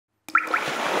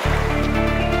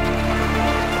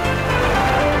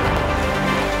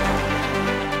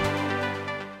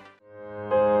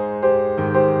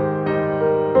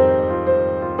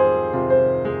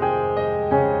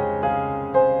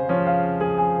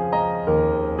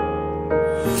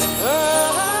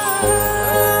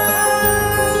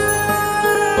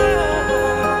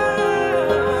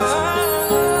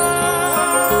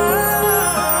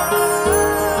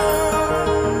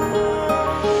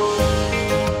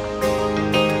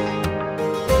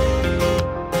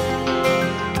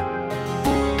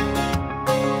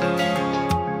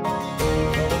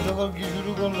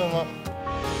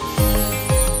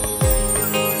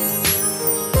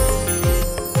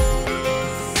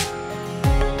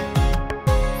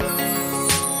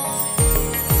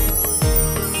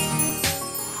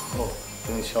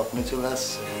স্বপ্নে চলে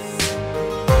আসছে।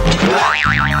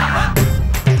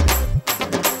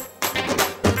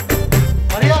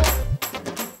 মারিয়া,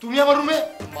 তুমি আমার রুমে?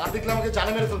 মা দেখলে আমাকে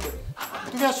জানে মেরে ফেলবে।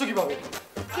 তুমি আসছো কিভাবে?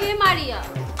 কে মারিয়া?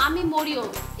 আমি মরিয়ম,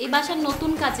 এই বাসার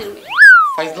নতুন কাজের মেয়ে।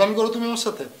 ফাইজলামি করো তুমি আমার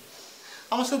সাথে?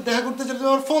 আমার সাথে দেখা করতে চাইলে তুমি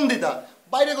আমার ফোন দিতা,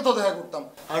 বাইরে কোথাও দেখা করতাম।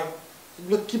 আর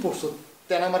এগুলো কি পরছো?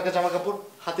 তেনা মার্কা জামা কাপড়,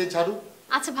 হাতে ঝাড়ু।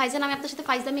 আচ্ছা ভাইজান, আমি আপনার সাথে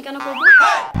ফাইজলামি কেন করবো?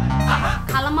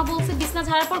 খালাম্মা বলছে বিছনা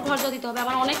ঝাড়ার পর ঘর দিতে হবে,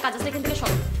 আমার অনেক কাজ আছে, এখান থেকে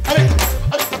সরো। আরে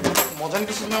আরে মজা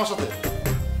নিতেছো তুমি আমার সাথে?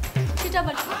 সেটা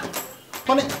আবার কি?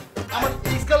 মানে আমার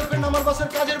এক্স গার্লফ্রেন্ড আমার বাসার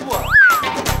কাজের বুয়া।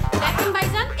 দেখেন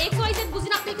ভাইজান, এক্স ওয়াই জেড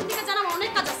বুঝিনা, আপনি এখান থেকে জানা, আমার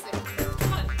অনেক কাজ আছে।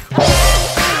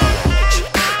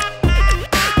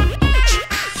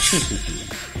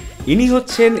 ইনি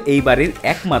হচ্ছেন এই বাড়ির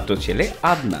একমাত্র ছেলে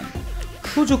আদনান।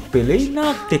 সুযোগ পেলেই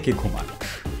নাক থেকে ঘুমান।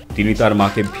 তিনি তার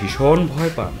মাকে ভীষণ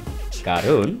ভয় পান,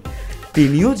 কারণ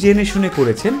তিনিও জেনে শুনে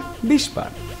করেছেন বিষ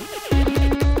পান।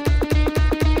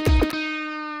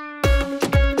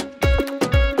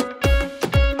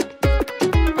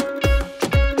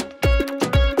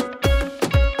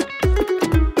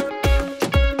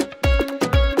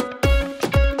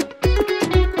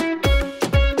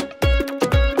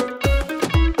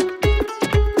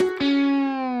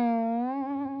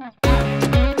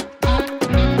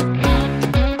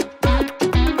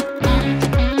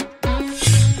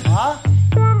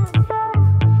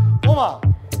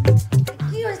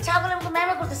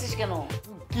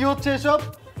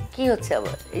 কি হচ্ছে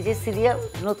আবার? এই যে সিরিয়াল,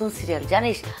 নতুন সিরিয়াল,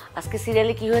 জানিস আজকে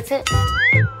সিরিয়ালে কি হয়েছে?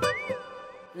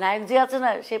 নায়ক যে আছে না,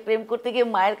 সে প্রেম করতে গিয়ে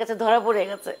মায়ের কাছে ধরা পড়ে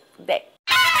গেছে। দেখ।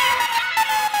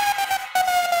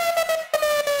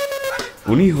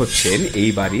 উনি হচ্ছেন এই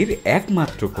বাড়ির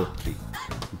একমাত্র কর্ত্রী।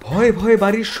 ভয়ে ভয়ে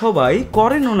বাড়ির সবাই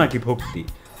করেন ওনাকে ভক্তি।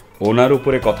 ওনার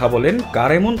উপরে কথা বলেন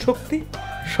কার এমন শক্তি?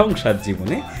 সংসার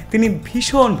জীবনে তিনি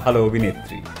ভীষণ ভালো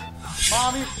অভিনেত্রী। মা,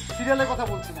 আমি সিরিয়ালের কথা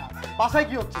বলছি না, বাসায়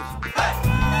কি হচ্ছে?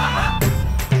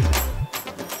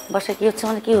 বাসায় কি হচ্ছে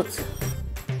মানে কি হচ্ছে?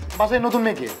 বাসায় নতুন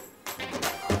মেয়েকে।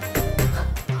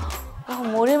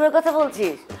 মরিয়মের কথা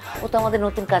বলছিস? ও তো আমাদের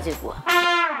নতুন কাজের বুয়া।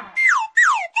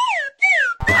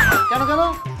 কেন কেন?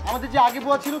 আমাদের যে আগে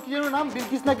বুয়া ছিল, কি যেন নাম,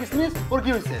 বিলকিস না কিসমিস, ওর কি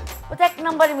হয়েছে? ও তো এক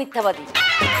নম্বরে মিথ্যাবাদী।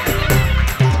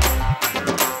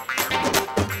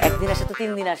 একদিন আসে তো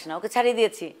 3 দিন আসে না, ওকে ছাড়িয়ে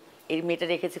দিয়েছি। এই মেয়েটা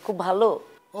রেখেছে, খুব ভালো।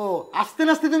 ও, আস্তে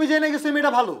আস্তে তুমি জেনে গেছো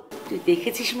মেয়েটা ভালো? তুই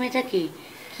দেখেছিস মেয়েটাকে?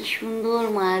 কি সুন্দর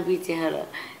মায়াবী চেহারা,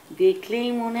 দেখলেই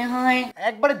মনে হয়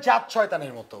একবারে জাত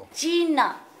শয়তানের মতো। চিন না,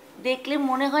 দেখলে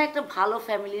মনে হয় একটা ভালো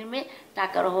ফ্যামিলির মেয়ে,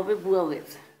 টাকার অভাবে বুয়া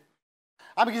হয়েছে।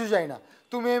 আমি কিছু চাই না,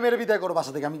 তুমি মেয়ের বিদায় করো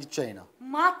বাসা থেকে, আমি কিছু চাই না।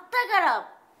 মাথা খারাপ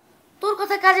তোর?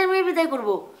 কথা কাজের মেয়ে বিদায়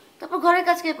করবো, তারপর ঘরের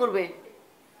কাজ কে করবে?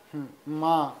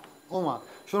 মা, ও মা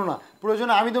শোনো না,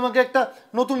 প্রয়োজনে আমি তোমাকে একটা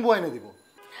নতুন বুয়া এনে দিব।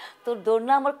 তোর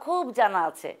দৌড়না আমার খুব জানা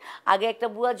আছে। আগে একটা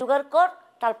বুয়া জোগাড় কর,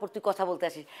 তারপর তুই কথা বলতে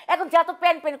আসিস। এখন যা তো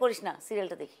প্যান প্যান করিস না,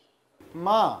 সিরিয়ালটা দেখি।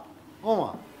 মা, ও মা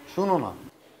শোনো না।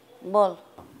 বল।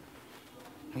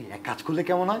 এক কাজ করলে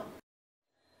কেমন হয়?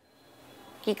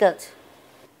 কি কাজ?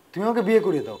 তুমি আমাকে বিয়ে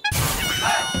করিয়ে দাও,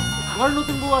 ঘর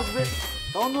নতুন বউ আসবে,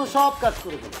 তখন তোমার সব কাজ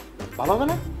করে দেবে, ভালো হবে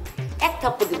না? এক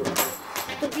থাপ্পড় দিব।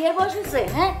 তোর বিয়ের বয়স হয়েছে?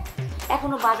 হ্যাঁ,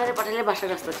 এখনো বাজারে পাঠালে বাসার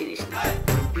রাস্তা চিনিস না।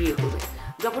 বিয়ে করবে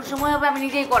যখন সময় হবে, আমি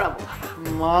নিজেই করাবো।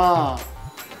 মা,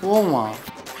 ও মা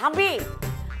থামবি?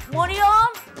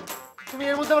 মরিয়ম, তুমি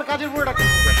এর মধ্যে আমার কাজের বুড়োটা।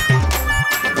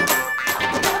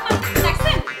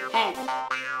 হ্যাঁ,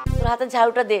 তোর হাতে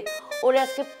ঝাড়ুটা দে, ওরে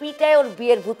আজকে পিটায় ওর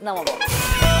বিয়ের ভূত নামাবো।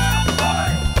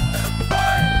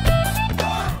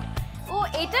 ও,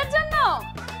 এটার জন্য?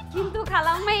 কিন্তু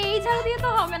খালাম্মা, এই ঝাড়ু দিয়ে তো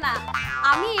হবে না,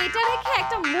 আমি এটা রেখে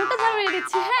একটা মোটা ঝাড়ু এনে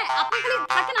দিচ্ছি। হ্যাঁ, আপনি খালি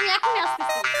থাকেন, আমি এখনই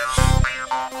আসতেছি।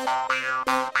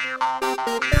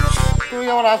 তুই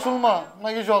আমার আসল মা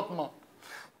নাকি সৎ মা?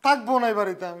 থাকবো না এই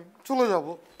বাড়িতে, আমি চলে যাব।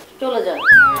 চলে যা,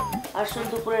 আর শুধু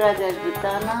দুপুরের আগে আসবি,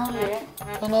 তা না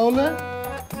হলে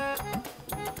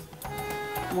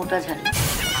মোটা ঝাড়ু।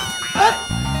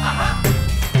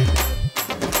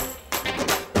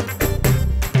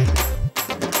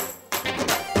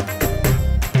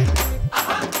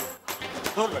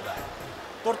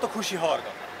 তোর তো খুশি হওয়ার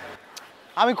কথা।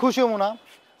 আমি খুশি হবো না?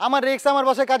 আমার রেক্স আমার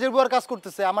বাসায় কাজের বুয়ার কাজ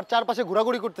করতেছে, আমার চারপাশে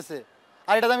ঘোরাঘুরি করতেছে,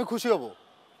 আর এটাতে আমি খুশি হব?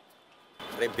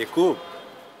 আরে বেকুব,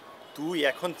 তুই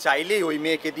এখন চাইলেই ওই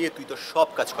মেয়েকে দিয়ে তুই তো সব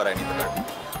কাজ করায় নিতে পারবি।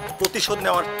 প্রতিশোধ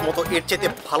নেওয়ার মতো এর চাইতে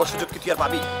ভালো সুযোগ কি তুই আর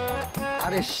পাবি?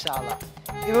 আরে শালা,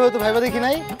 এভাবে তো ভাইবা দেখি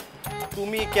নাই।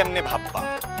 তুমি কেমনে ভাববা?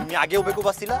 তুমি আগেও বেকুব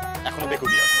আসছিলা, এখনো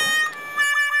বেকুবই আছো।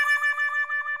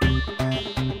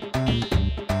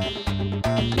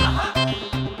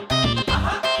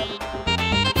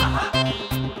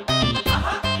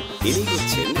 ইনি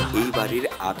হচ্ছেন এই বাড়ির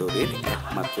বাড়ির আদরের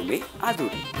একমাত্র মেয়ে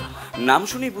আদুরি। নাম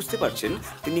শুনেই বুঝতে পারছেন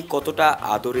তিনি কতটা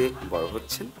আদরে বড়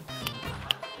হচ্ছেন।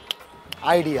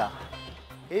 আইডিয়া,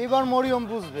 এইবার মরিয়ম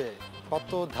বুঝবে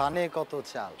কত ধানে কত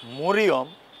চাল। মরিয়ম?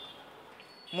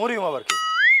 মরিয়ম আবার কি?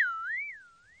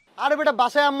 আরে বেটা,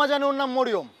 বাসায় আম্মা জানে ওর নাম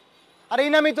মরিয়ম, আর এই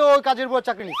নামই তো ওই কাজের বুয়া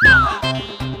চাকরি নিচ্ছে।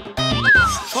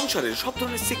 সংসারের সব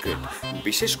ধরনের সিক্রেট,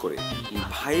 বিশেষ করে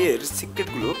ভাইয়ের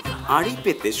সিক্রেটগুলো আড়ি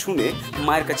পেতে শুনে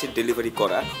মায়ের কাছে ডেলিভারি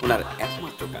করা ওনার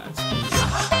একমাত্র কাজ।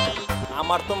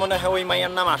 আমার তো মনে হয় ওই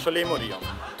মাইয়ার নাম আসলেই মরিয়ম।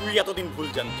 তুই এতদিন ভুল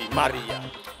জানতি মারিয়া।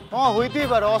 হ্যাঁ, হইতেই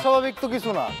পারে, অস্বাভাবিক তো কিছু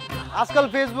না। আজকাল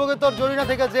ফেসবুকে তোর জরিনা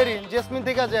থেকে জেরিন, জেসমিন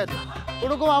থেকে জেদ,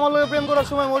 ওরকম আমার লগে প্রেম করার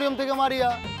সময় মরিয়ম থেকে মারিয়া,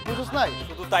 বুঝছ নাই?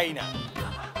 শুধু তাই না,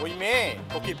 ওই মেয়ে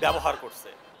তোকে ব্যবহার করছে,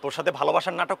 তোর সাথে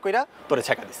ভালোবাসার নাটক কইরা তোরে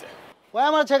ছেঁকা দিছে। ওই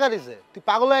আমার ছেঁকা দিছে, তুই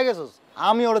পাগল হয়ে গেছিস,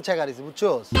 আমি ওরে ছেঁকা দিছি,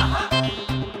 বুঝছস?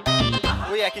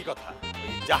 ওই একই কথা,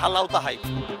 যাহালাও তাহাই।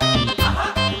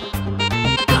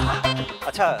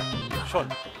 আচ্ছা শোন,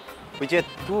 ওই যে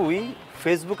তুই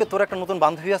ফেসবুকে তোর একটা নতুন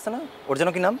বান্ধবী আছে না, ওর যেন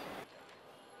কি নাম?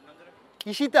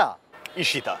 ঈশিতা?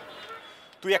 ঈশিতা।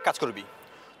 তুই এক কাজ করবি,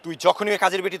 তুই যখনই ওই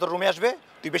কাজের বেটি তোর রুমে আসবে,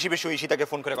 তুই বেশি বেশি ওই ঈশিতাকে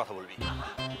ফোন করে কথা বলবি।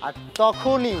 আর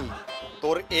তখনই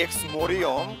তোর এক্স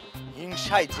মরিয়ম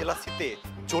হিংসায় জেলাসিতে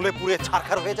জ্বলে পুড়ে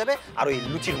ছারখার হয়ে যাবে, আর ওই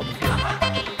লুচির মতো।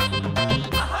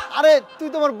 আরে তুই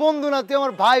তো আমার বন্ধু না, তুই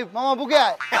আমার ভাই, মামা বুকে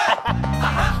আয়।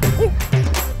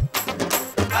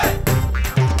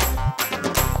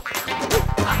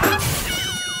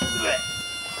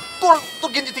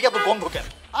 তোর গেঞ্জি থেকে এত গন্ধ কেন?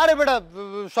 আরে বেটা,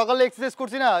 সকালে এক্সারসাইজ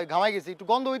করছি না, ঘামাই গেছি, একটু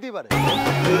গন্ধ হইতেই পারে।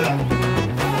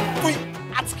 তুই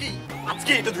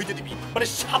আজকে এটা ধুইতে দিবি, মানে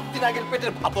 7 দিন আগের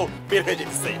পেটের ভাতও বের হয়ে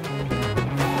যেতেছে।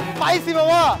 পাইছি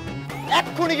বাবা,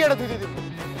 এক্ষুনি গিয়ে এটা ধুইতে দিব,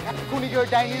 এক্ষুনি গিয়ে ওই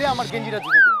ডাইনিরে আমার গেঞ্জিটা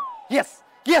ধুইতে দিব। ইয়েস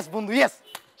ইয়েস বন্ধু, ইয়েস,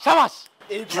 শাবাশ।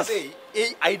 এইভাবেই এই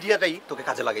আইডিয়াটাই তোকে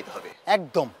কাজে লাগাইতে হবে।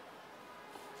 একদম,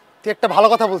 তুই একটা ভালো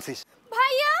কথা বলছিস।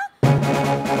 ভাইয়া,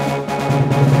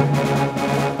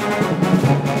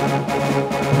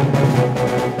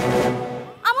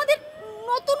 আমাদের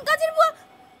নতুন কাজের বুয়া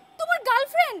তোমার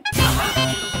গার্লফ্রেন্ড?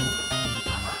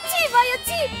 জি ভাইয়া,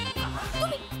 জি।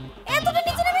 তুমি এতটা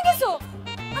নিচে নেমে গেছো?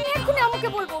 আমি এক্ষুনি আম্মুকে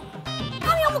বলবো,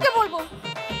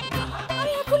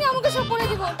 আমি এক্ষুনি আম্মুকে সব বলে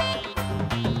দিব।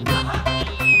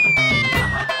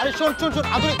 আরে শোন শোন শোন,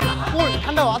 আদুরি কোল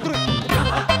ঠান্ডা, আদুরি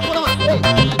কোন আমার,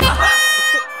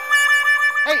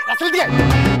 এই রাসেল দিয়ে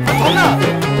না।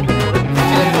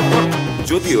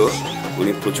 যদিও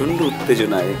উনি প্রচন্ড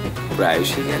উত্তেজনায়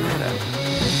প্রায়শই জ্ঞান হারান।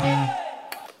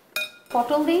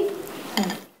 পটল দিই।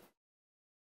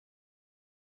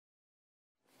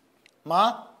 মা,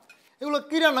 এগুলো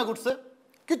কি রান্না করছে?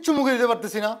 কিচ্ছু মুখে দিতে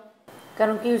পারতেছি না।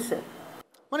 কারণ কি হয়েছে?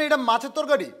 মানে এটা মাছের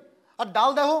তরকারি, আর ডাল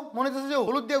দেখো মনে হচ্ছে যে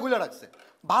হলুদ দিয়ে গুলে রাখছে।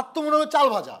 ভাত তো মনে হলো চাল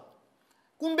ভাজা।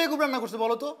 কোন বেকুব রান্না করছে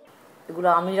বলো তো? এগুলো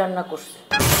আমি রান্না করছি।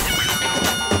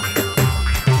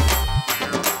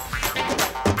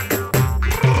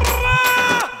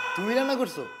 তুমি রান্না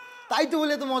করছো? তাই তো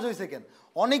বলে এত মজা হয়েছে কেন?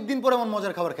 অনেকদিন পরে এমন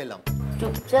মজার খাবার খেলাম।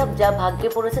 চুপচাপ যা ভাগ্যে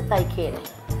পড়েছে তাই খেয়ে নে,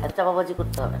 আর চাপাবাজি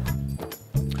করতে হবে না।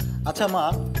 আচ্ছা মা,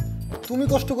 তুমি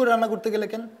কষ্ট করে রান্না করতে গেলে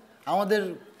কেন? আমাদের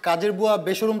কাজের বুয়া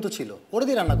বেশরম তো ছিল, ওরে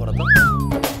দিয়ে রান্না করা তো।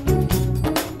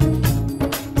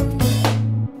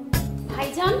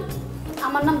 ভাইজান,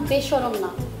 আমার নাম বেশরম না,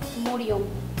 মরিয়ম।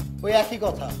 ওই একই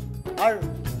কথা। আর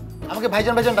আমাকে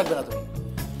ভাইজান ভাইজান ডাকবে না তুমি।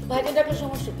 ভাইজান ডাকলে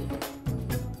সমস্যা কি?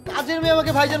 কাজের মেয়ে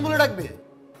আমাকে ভাইজান বলে ডাকবে।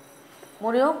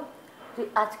 মরিয়ম, তুই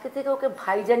আজকে থেকে ওকে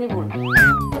ভাইজানই বলবি।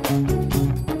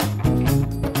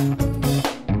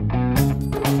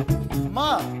 মা,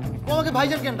 ও আমাকে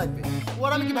ভাইজান কেন ডাকবে? ও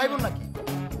আর আমি কি ভাই বোন নাকি?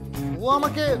 ও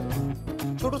আমাকে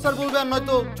ছোট স্যার বলবে, আর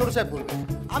নয়তো ছোট সাহেব বলবে।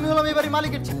 আমি হলাম এই বাড়ির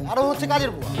মালিকের ছেলে, আর ও হচ্ছে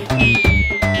কাজের বুয়া।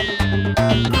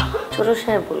 ছোট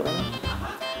সাহেব বলবে না?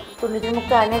 তোর নিজের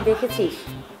মুখটা আয়নায় দেখেছিস?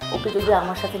 ওকে যদি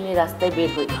আমার সাথে নিয়ে রাস্তায় বের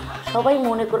হই, সবাই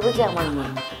মনে করবে যে আমার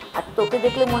মেয়ে, আর তোকে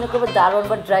দেখলে মনে করবে দারোয়ান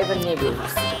বা ড্রাইভার নিয়ে বের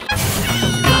হচ্ছে।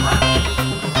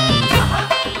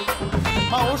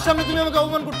 মা, ওর সামনে তুমি আমাকে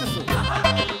অপমান করতেছো।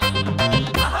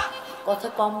 কথা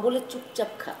কম বলে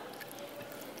চুপচাপ খা।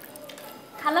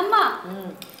 খালাম্মা,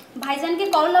 ভাইজানকে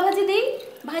করলা ভাজি দিই।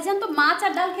 ভাইজান তো মাছ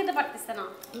আর ডাল খেতে পারতেছে না।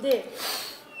 দে।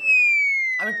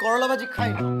 আমি করলা ভাজি খাই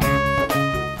না।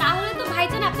 তাহলে তো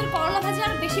ভাইজান আপনার করলা ভাজি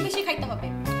আর বেশি বেশি খাইতে হবে।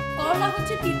 করলা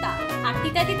হচ্ছে তিতা, আর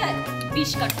তিতা তিতা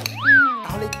বিষ কাটে।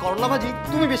 তাহলে এই করলা ভাজি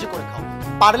তুমি বেশি করে খাও,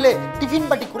 পারলে টিফিন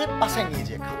বাটি করে বাসায় নিয়ে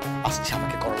যেয়ে খাও। আসছে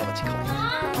আমাকে করলা ভাজি খাও।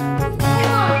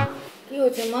 কি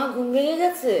হয়েছে মা, ঘুম ভেঙে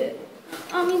গেছে?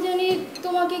 আমি জানি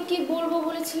তোমাকে কি বলবো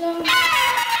বলেছিলাম।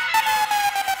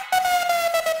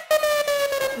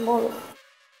 বলো।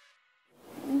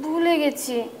 ভুলে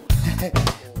গেছি।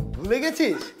 ভুলে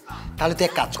গেছিস? তাহলে তুই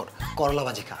এক কাজ কর, করলা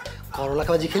ভাজি খা। করলা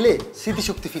ভাজি খেলে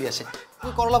স্মৃতিশক্তি ফিরে আসে।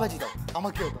 তুমি করলা ভাজি দাও,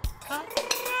 আমাকেও দাও।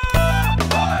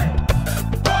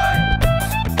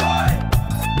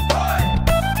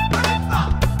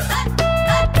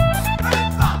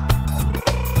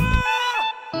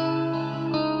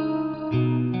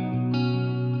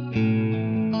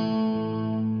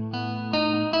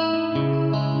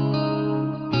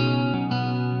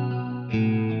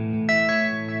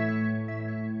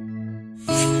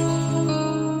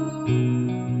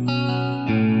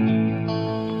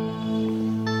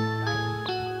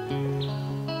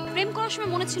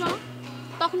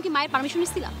 মায়ের পারমিশন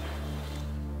নিছিলা?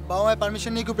 বাবা মায়ের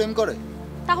পারমিশন নিয়ে কেউ প্রেম করে?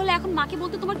 তাহলে এখন মাকে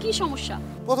বলতে তোমার কি সমস্যা?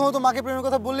 প্রথমত মাকে প্রেমের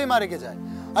কথা বললেই মা রেগে যায়,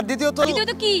 আর দ্বিতীয়ত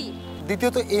কি?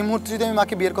 দ্বিতীয়ত এই মুহূর্তে যদি আমি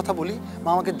মাকে বিয়ের কথা বলি, মা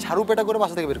আমাকে ঝাড়ু পেটা করে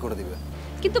বাসা থেকে বের করে দিবে।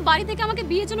 কিন্তু বাড়ি থেকে আমাকে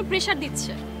বিয়ের জন্য প্রেসার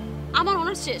দিচ্ছে। আমার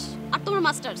অনার্স শেষ আর তোমার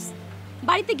মাস্টার্স।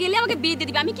 বাড়িতে গেলে আমাকে বিয়ে দিয়ে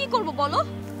দিবে, আমি কি করব বলো?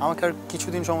 আমাকে আর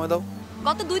কিছুদিন সময় দাও।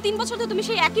 গত 2-3 বছর ধরে তুমি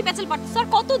সেই একই প্যাচেল পারতেছো, আর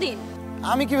কতদিন?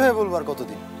 আমি কিভাবে বলবো আর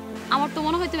কতদিন? আমার তো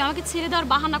মনে হয় তুমি আমাকে ছেড়ে দেওয়ার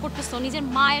বাহানা করতেছো নিজের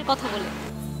মায়ের কথা বলে।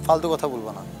 ফালতু কথা বলবো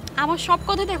না। আমার সব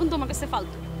কথাই তো এখন তোমার কাছে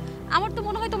ফালতু। আমার তো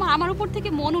মনে হয় তোমার আমার উপর থেকে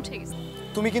মন উঠে গেছে।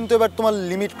 তুমি কিন্তু এবার তোমার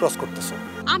লিমিট ক্রস করতেছো।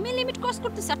 আমি লিমিট ক্রস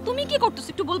করতেছি আর তুমি কি করতেছো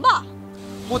একটু বলবা?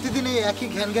 প্রতিদিন এই একই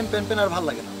ঘ্যান ঘ্যান প্যান প্যান আর ভালো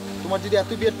লাগে না। তোমার যদি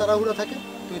এত বিয়ের তাড়াহুড়া থাকে,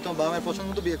 তুমি তোমার বাবা মায়ের পছন্দ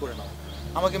মতো বিয়ে করে নাও।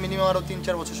 আমাকে মিনিমাম আরো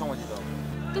 3-4 বছর সময় দিতে হবে।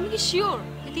 তুমি কি শিওর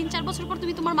যে 3-4 বছর পর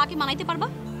তুমি তোমার মাকে মানাইতে পারবা?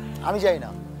 আমি জানি না।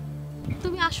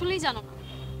 তুমি আসলেই জানো না?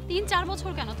 3-4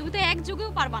 বছর কেন, তুমি তো এক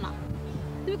যুগেও পারবা না।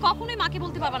 তুমি কখনোই মাকে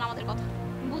বলতে পারবা না আমাদের কথা,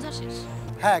 বোঝা শেষ।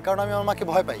 হ্যাঁ, কারণ আমি আমার মাকে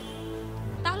ভয় পাই।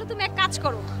 তাহলে তুমি এক কাজ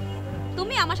করো,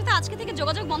 তুমি আমার সাথে আজকে থেকে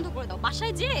যোগাযোগ বন্ধ করে দাও।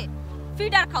 বাসায় যে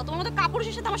ফিডার খাও, তোমার মতো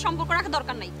কাপুরুষের সাথে আমার সম্পর্ক রাখা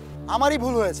দরকার নাই। আমারই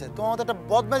ভুল হয়েছে তোমার মতো একটা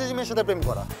বদমেজাজি মেয়ের সাথে প্রেম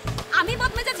করা। আমি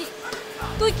বদমেজাজি?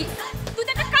 তুই কি? তুই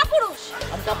তো একটা কাপুরুষ।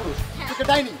 আমি কাপুরুষ? তুই তো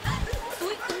ডাইনি।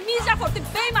 তুই মির্জাফর, তুই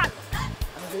বেঈমান।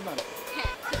 আমি বেঈমান?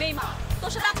 হ্যাঁ, তুই বেঈমান।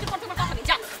 তোর সাথে আজকে পর তোমার কথা নেই,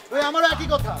 যা। ওই আমারও একই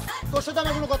কথা, তোর সাথে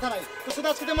আমার কোনো কথা নাই। তোর সাথে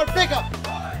আজকে আমার ব্রেকআপ।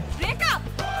 ব্রেকআপ?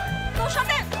 তোর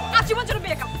সাথে আজীবন জন্য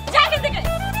ব্রেকআপ, যা এখান থেকে।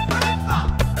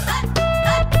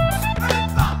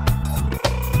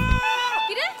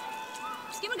 কি রে,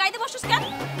 তুই আমার গাড়িতে বসছিস কেন?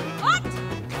 হোয়াট?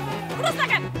 ঘুরোস না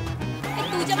কেন?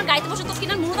 তুই যে আমার গাড়িতে বসে তোর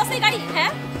কিনার মুরুদ আছে এই গাড়ি?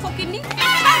 হ্যাঁ, ফকিন্নি।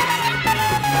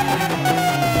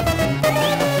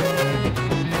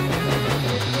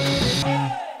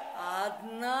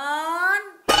 আদনান,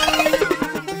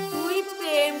 তুই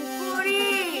প্রেম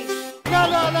করিস? না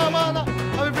না না মা, না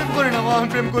আমি প্রেম করি না মা, আমি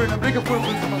প্রেম করি না। ব্রেকআপ করে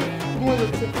ফেলছি মা, ঘুমে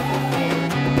যাচ্ছে।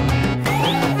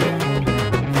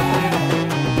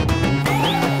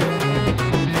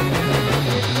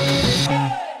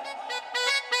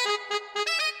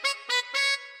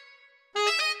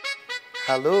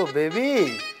 হ্যালো বেবি,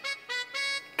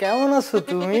 কেমন আছো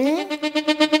তুমি?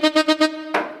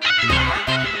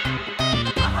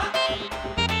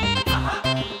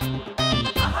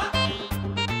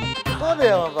 ওরে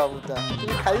আমার বাবুটা,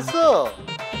 তুমি খাইছো?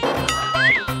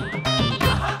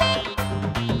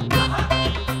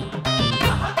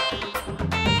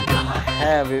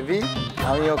 হ্যাঁ বেবি,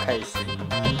 আমিও খাইছি।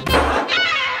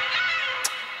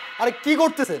 আরে কি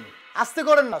করতেছেন? আস্তে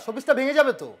করেন না, শোপিসটা ভেঙে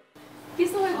যাবে তো।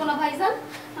 কিছু হইব না ভাইজান,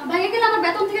 ভেঙে গেলে আমার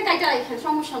বেতন থেকে কাইটা রাখেন,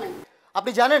 সমস্যা নাই।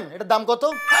 আপনি জানেন এটার দাম কত?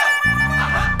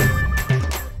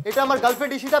 এটা আমার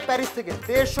গার্লফ্রেন্ড ইশিতা প্যারিস থেকে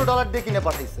 $150 দিয়ে কিনে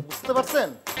পাঠাইছে, বুঝতে পারছেন?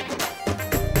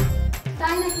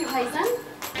 তাই নাকি ভাইজান?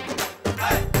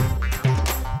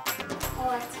 ও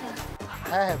আচ্ছা।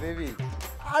 হ্যাঁ হ্যাঁ বেবি,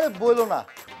 আরে বলো না,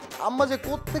 আম্মা যে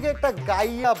কোত্থেকে একটা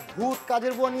গাইয়া ভূত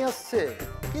কাজের বুয়া নিয়ে আসছে,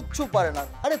 কিচ্ছু পারে না।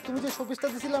 আরে তুমি যে শোপিসটা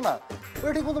দিছিলে না,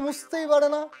 ওটা ঠিক মতো মুছতেই পারে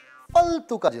না,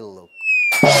 ফালতু কাজের লোক।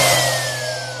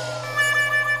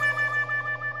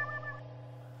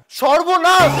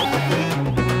 সর্বনাশ!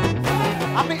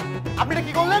 আপনি এটা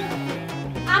কি করলেন?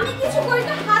 আমি কিছু করি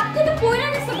না, হাত থেকে পড়ে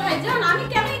গেছে ভাইজান, আমি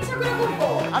কেন ইচ্ছা করে করব?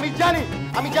 আমি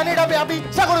জানি এটা আপনি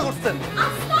ইচ্ছা করে করছেন।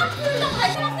 আস্তাগফিরুল্লাহ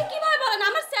ভাইজান, আপনি কিভাবে বলেন?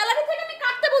 আমার স্যালারি থেকে আমি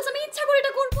কাটতে বলছি, আমি ইচ্ছা করে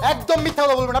এটা করব? একদম মিথ্যা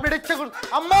কথা বলবেন, আপনি এটা ইচ্ছা করে।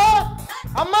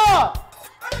 আম্মা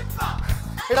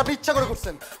এটা আপনি ইচ্ছা করে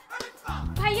করছেন।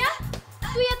 ভাইয়া,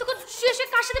 তুই এতক্ষণ শুয়ে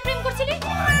কার সাথে প্রেম করছিলি?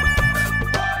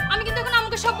 আমি কিন্তু এখন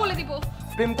আমাকে সব বলে দিব।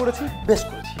 প্রেম করেছি, বেশ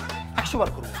করেছি, 100 বার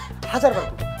করবো, 1000 বার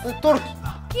করবো, তোর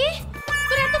কি?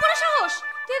 তোর এত বড় সাহস,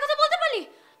 তুই এই কথা বলতে পারলি?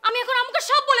 আমি এখন আমাকে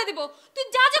সব বলে দিব, তুই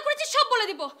যা যা করেছিস সব বলে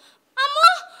দিব। আম্মু,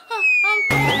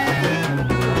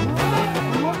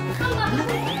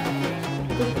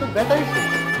 ব্যাটারি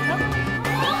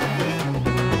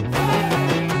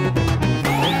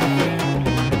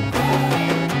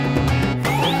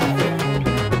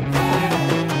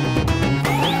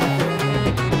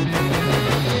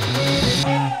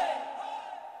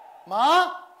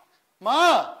মা,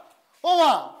 ও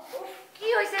মা, কি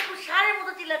হইছে তুই সারের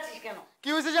মতো চিল্লাচ্ছিস কেন? কি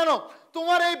হয়েছে জানো?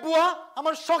 তোমার এই বুয়া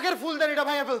আমার শখের ফুলদানিটা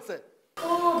ভেঙে ফেলছে।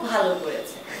 ও ভালো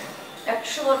করেছে।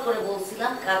 100 বার করে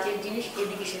বলছিলাম কাজের জিনিস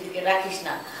এদিকে সেদিকে রাখিস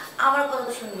না, আমার কথা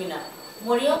তো শুনবি না।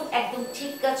 মরিয়ম একদম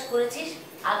ঠিক কাজ করেছিস,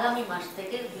 আগামী মাস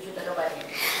থেকে 200 টাকা বাড়িয়ে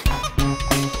দিবি।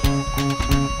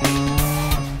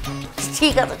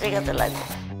 ঠিক আছে লাগবে।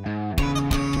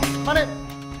 মানে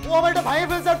ও আমার এটা ভেঙে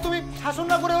ফেলছে আর তুমি শাসন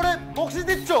না করে ওরে বকশিশ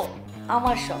দিচ্ছ?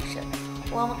 আমার সংসার,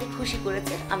 ও আমাকে খুশি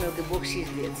করেছে, আমি ওকে বকশিশ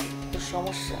দিয়েছি। তোর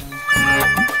সমস্যা?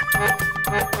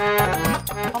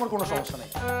 আমার কোনো সমস্যা নেই,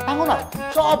 ভাঙো না,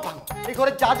 সব ভাঙো। এই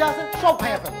ঘরে যা যা আছে সব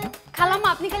ভেঙে ফেলো। খালাম্মা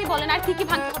আপনি খালি বলেন আর কি কি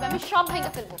ভাঙতে হবে, আমি সব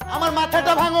ভেঙে ফেলবো। আমার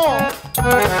মাথাটা ভাঙো।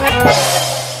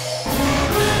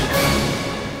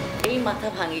 এই মাথা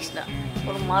ভাঙিস না,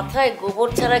 ওর মাথায় গোবর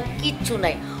ছাড়া কিচ্ছু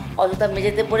নাই। অযথা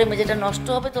মেঝেতে পড়ে মেঝেটা নষ্ট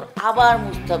হবে, তোর আবার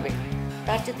মুছতে হবে।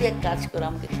 তার চেয়ে তুই এক কাজ কর,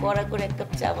 আমাকে কড়া করে 1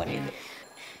 কাপ চা বানিয়ে দে।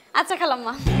 আচ্ছা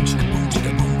খালাম্মা।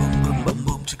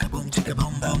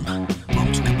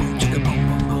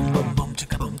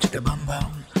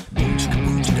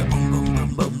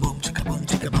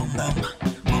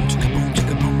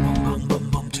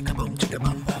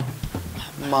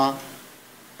 মা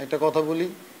একটা কথা বলি।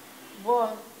 বল।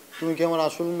 তুমি কি আমার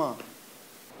আসল মা?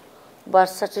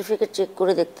 বার্থ সার্টিফিকেট চেক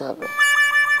করে দেখতে হবে।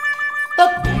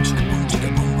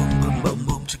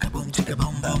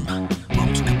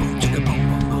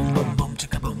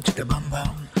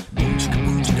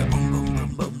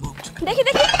 দেখি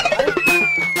দেখি।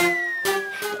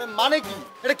 মানে কি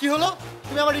এটা? কি হলো?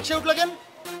 তুমি আমার রিকশা উঠলা কেন?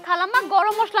 খালাম্মা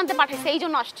গরম মশলা আনতে পাঠাইছে, এই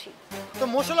জন্য আসছি। তো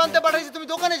মশলা আনতে পাঠাইছি, তুমি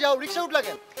দোকানে যাও, রিকশা উঠলা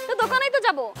কেন? তো দোকানেই তো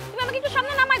যাবো, তুমি আমাকে একটু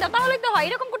সামনে নামাই দাও, তাহলেই তো হয়।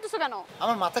 এরকম করতেছো কেন?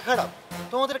 আমার মাথা খারাপ?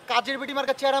 তোমাদের কাজের বেটি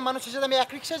মার্কা চেহারা মানুষের সাথে আমি এক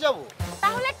রিকশা যাবো?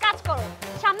 তাহলে এক কাজ করো,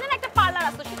 সামনে না একটা পার্লার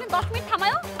আছে, সেখানে 10 মিনিট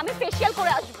থামায়ও, আমি ফেসিয়াল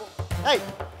করে আসবো। এই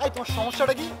এই তোমার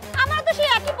সমস্যাটা কি? আমার তো সেই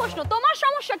একই প্রশ্ন, তোমার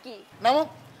সমস্যা কি? নামো,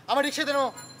 আমার রিকশা দেন।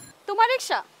 তোমার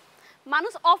রিকশা?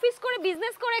 মানুষ অফিস করে,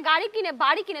 বিজনেস করে, গাড়ি কিনে,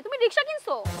 বাড়ি কিনে, তুমি রিকশা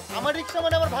কিনছো? আমার রিকশা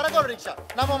মানে আমার ভাড়া করা রিকশা।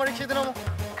 নামো, আমার রিকশা দেন।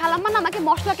 খালাম্মা না আমাকে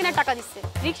মশলা কেনার টাকা দিচ্ছে,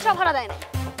 রিকশা ভাড়া দেয় না।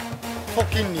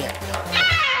 ফকির নিয়ে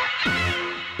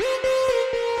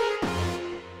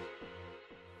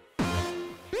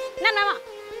না না মা,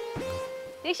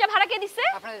 রিকশা ভাড়া কে দিচ্ছে?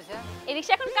 আপনার দিছে? এই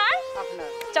রিকশা এখন কার? আপনার।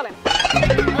 চলেন।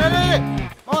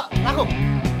 মামা রাখো,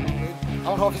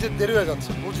 আমার অফিসে দেরি হয়ে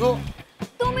যাচ্ছে, বুঝো?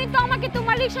 তুমি তো আমাকে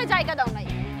তোমার রিকশায় জায়গা দাও নাই,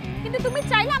 কিন্তু তুমি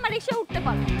চাইলে আমার রিকশায় উঠতে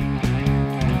পারো।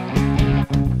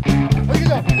 ওইদিকে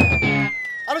যাও,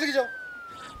 আরো দিকে যাও।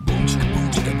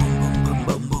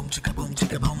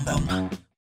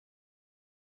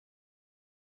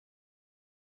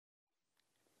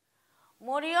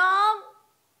 মরিয়ম,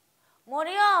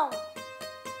 মরিয়ম,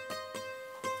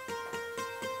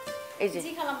 এই যে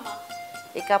জি খালাম্মা।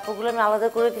 এই কাপড়গুলো আমি আলাদা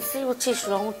করে দিচ্ছি, বুঝছিস,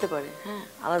 রং উঠতে পারে। হ্যাঁ,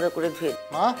 আলাদা করে ধুয়ে।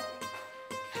 মা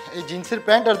এই জিন্সের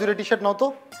প্যান্ট আর 2টা টি-শার্ট নাও তো।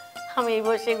 আমি এই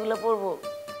বয়সে এগুলো পরবো?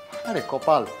 আরে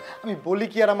কপাল, আমি বলি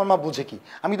কি আর আমার মা বুঝে কি?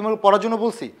 আমি তোমাকে পড়ার জন্য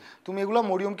বলছি, তুমি এগুলো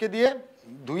মরিয়মকে দিয়ে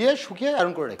ধুয়ে শুকিয়ে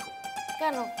আয়রন করে রেখো।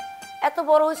 কেন? এত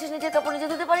বড় হয়েছিস, নিজের কাপড় নিজে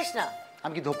ধুতে পারিস না?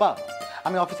 আমি কি ধোপা?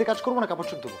 আমি অফিসে কাজ করবো না কাপড়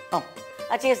চোপড় ধোবো?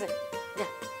 আচ্ছা ঠিক আছে, যা।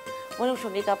 মরিয়ম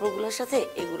শোন, এই কাপড়গুলোর সাথে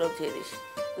এগুলো ধুয়ে দিস,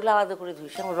 এগুলো আলাদা করে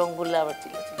ধুইস, আমার রং বললে আবার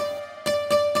চিল্লাচ্ছি।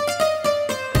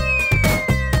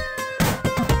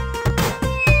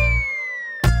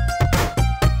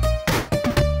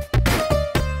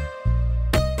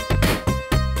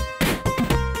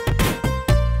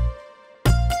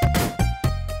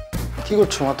 কি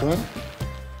করছো মা তুমি?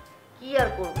 কি আর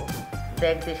করবো,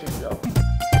 দেখ দেশের ব্লগ।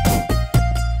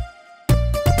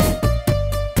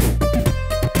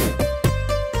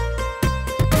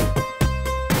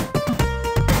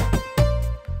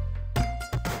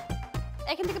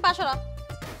 এখান থেকে পাশরা।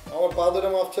 আমার পা ধরে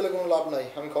মাফ ছেলে কোনো লাভ নাই,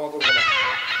 আমি ক্ষমা করবো না।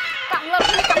 কামলা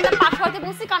ওখানে কামলা পাশরাতে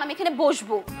বলছি, কারণ আমি এখানে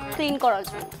বসবো ক্লিন করার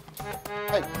জন্য।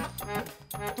 এই,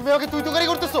 তুমি আমাকে তুই তোকারি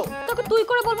করতেছো? তোকে তুই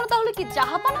করে বলবো না, তাহলে কি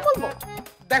জাহাপানা বলবো?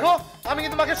 দেখো আমি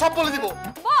কিন্তু মাকে সব বলে দিব।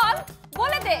 বল,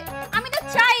 বলে দে। আমি তো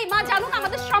চাই মা জানুন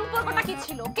আমাদের সম্পর্কটা কি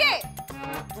ছিল। কে?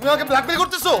 তুমি আমাকে ব্ল্যাকমেল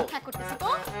করতেছো? হ্যাঁ করতেছি তো।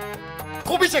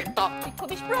 কবিস একটা। তুই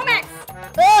কবিস প্রো ম্যাক্স।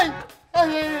 এই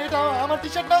এটা আমার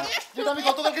টি-শার্ট না, যেটা আমি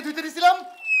গতকালকে ধুইতে দিয়েছিলাম?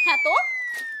 হ্যাঁ তো।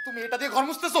 তুমি এটা দিয়ে ঘর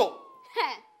মুছতেছো?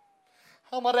 হ্যাঁ।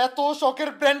 আমার এত শখের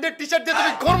ব্র্যান্ডেড টি-শার্ট দিয়ে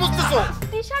তুমি ঘর মুছতেছো?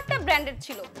 টি-শার্টটা ব্র্যান্ডেড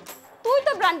ছিল, তুই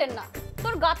তো ব্র্যান্ডেড না,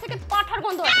 তোর গা থেকে পাঠার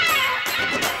গন্ধ আসে।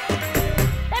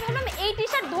 তাই ভাবলাম এই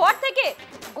টি-শার্ট ধোয়ার থেকে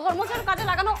ঘর মোছার কাজে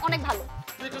লাগানো অনেক ভালো।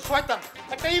 তুই একটা শয়তান,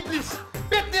 একটা ইবলিস,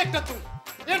 পেটনি একটা তুই,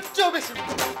 এর চেয়েও বেশি।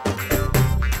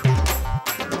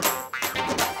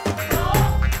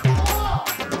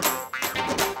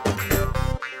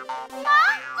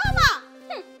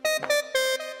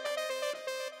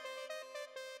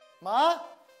 মা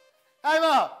এই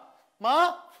মা, মা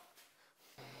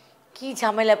কি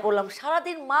ঝামেলা পড়লাম,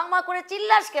 সারাদিন মা মা করে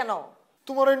চিল্লাস কেন?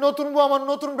 তোমার ওই নতুন বউ আমার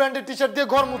নতুন ব্র্যান্ডের টি শার্ট দিয়ে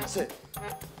ঘর মুছছে।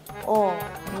 ও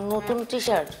নতুন টি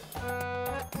শার্ট,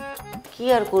 কি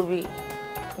আর করবি,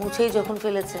 মুছেই যখন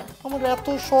ফেলেছে। আমার এত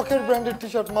শখের ব্র্যান্ডের টি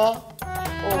শার্ট মা।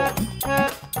 ও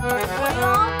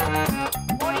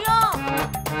মরিয়ম,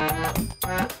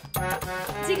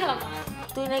 জি খালাম্মা।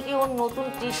 তুই নাকি ওর নতুন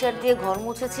টি শার্ট দিয়ে ঘর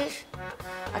মুছেছিস?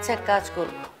 আচ্ছা এক কাজ কর,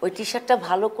 ওই টি শার্টটা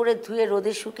ভালো করে ধুয়ে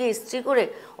রোদে শুকিয়ে ইস্ত্রি করে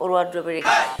ওর ওয়ার্ড্রোবে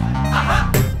রেখে দে।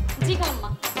 জি খালাম্মা।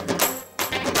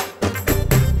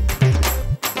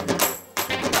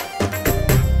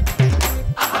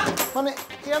 মানে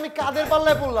আমি কাদের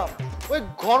পাল্লায় পড়লাম? ওই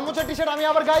ঘর মোছা টি শার্ট আমি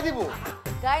আবার গায়ে দিব?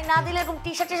 গায়ে না দিলে এরকম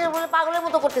টি শার্ট বলে পাগলের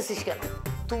মতো করতেছিস কেন?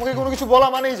 তোমাকে কোনো কিছু বলা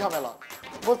মানেই ঝামেলা।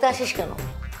 বলতে আসিস কেন?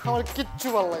 আমার কিচ্ছু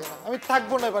ভালো লাগে না, আমি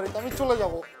থাকবো না বাড়িতে, আমি চলে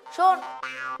যাব। শোন,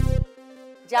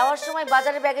 যাওয়ার সময়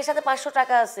বাজারে ব্যাগের সাথে 500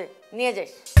 টাকা আছে, নিয়ে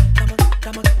যাস।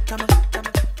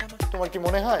 তোমার কি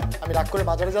মনে হয় আমি রাগ করে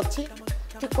বাজারে যাচ্ছি?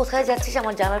 তুই কোথায় যাচ্ছিস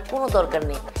আমার জানার কোনো দরকার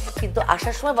নেই, কিন্তু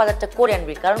আসার সময় বাজারটা করে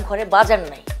আনবি, কারণ ঘরে বাজার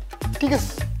নাই। ঠিক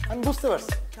আছে, আমি বুঝতে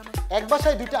পারছি। এক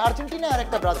বাসায় দুইটা আর্জেন্টিনা আর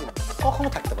একটা ব্রাজিল কখনো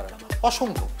থাকতে পারে না,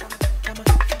 অসম্ভব।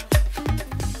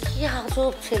 কি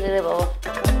আজব ছেলে রে বাবা।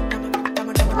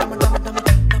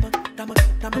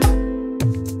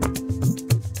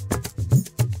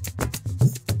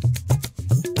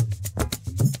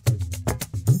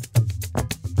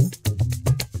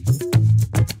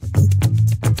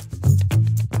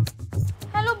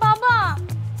 হ্যালো বাবা,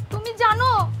 তুমি জানো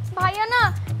ভাইয়া না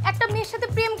একটা মেয়ের সাথে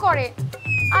প্রেম করে,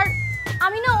 আর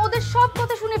আমি না ওদের সব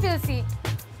কথা শুনে ফেলছি।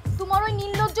 তোমার ওই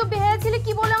নির্লজ্জ বেহায়া ছেলে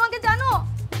কি বলে আমাকে জানো?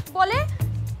 বলে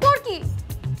তোর কি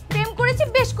প্রেম করেছি,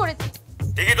 বেশ করেছি।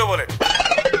 ঠিকই তো বলে।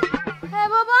 হ্যাঁ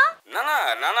বাবা। না না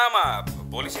না না মা,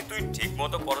 বলিস তুই ঠিক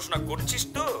মতো পড়াশোনা করছিস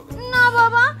তো? না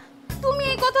বাবা, তুমি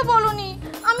এই কথা বলনি,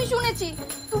 আমি শুনেছি।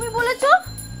 তুমি বলেছো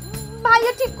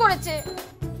ভাইয়া ঠিক করেছে।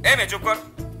 এই মে চুপ কর,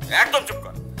 একদম চুপ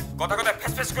কর। কথা কথা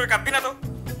ফেস ফেস করে কাঁদবি না তো।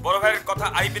 বড় ভাইয়ের কথা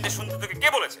আইপিতে শুনতে তোকে কে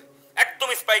বলেছে? একদম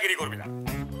স্পাইগিরি করবি না।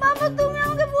 বাবা তুমি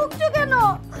আমাকে বকছো কেন?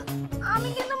 আমি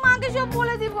কিন্তু মাকে সব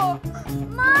বলে দিব।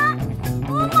 মা,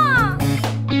 ও মা।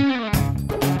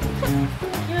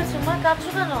 কি হয়েছে মা,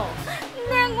 কাঁদছো কেন?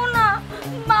 দেখো না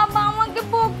বাবা আমাকে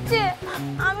বকছে,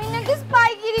 আমি নাকি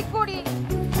স্পাইগিরি করি।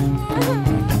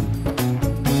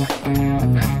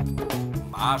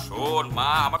 মা শোন, মা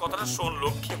আমার কথাটা শোন,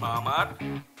 লক্ষ্মী মা আমার।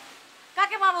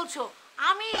 কাকে মা বলছো?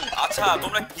 আমি? আচ্ছা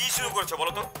তোমরা কি শুরু করেছো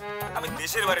বলো তো? আমি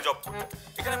দেশের বাইরে জব করি,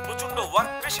 এখানে প্রচন্ড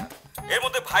ওয়ার্ক প্রেশার, এর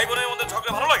মধ্যে ভাই বোনের মধ্যে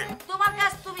ঝগড়া ভালো লাগে? তোমার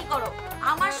কাজ তুমি করো,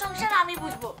 আমার সংসার আমি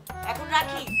বুঝবো। এখন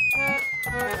রাখি।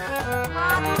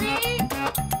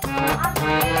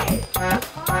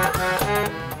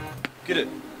 কিরে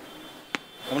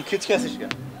এমন খিচকে আছিস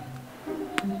কেন?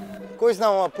 কইস না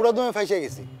মামা, পুরো দমে ফাইসে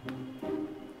গেছি।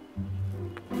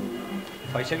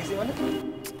 পয়সা গেছি মানে?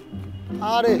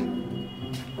 আরে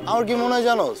আমার কি মনে হয়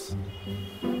জানোস,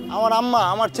 আমার আম্মা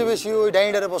আমার চেয়ে বেশি ওই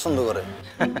ডাইনিটারে পছন্দ করে।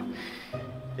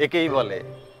 একেই বলে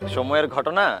সময়ের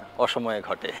ঘটনা অসময়ে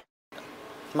ঘটে।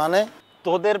 মানে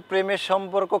তোদের প্রেমের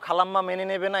সম্পর্ক খালাম্মা মেনে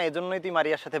নেবে না, এজন্যই তুই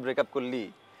মারিয়ার সাথে ব্রেকআপ করলি।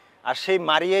 আর সেই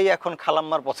মারিয়াই এখন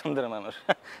খালাম্মার পছন্দের মানুষ।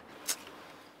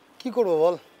 কি করবো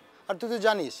বল? আর তুই তো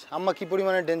জানিস আম্মা কি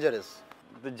পরিমাণে ডেঞ্জারাস।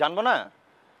 তুই জানবো না?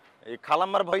 এই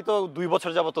খালাম্মার ভয় তো 2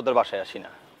 বছর যাবত তোদের বাসায় আসি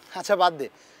না। আচ্ছা বাদ দে,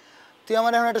 তুই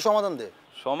আমার এখন একটা সমাধান দে।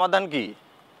 সমাধান কি?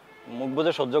 মুখ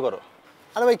বুজে সহ্য করো।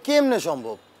 আরে ভাই কেমনে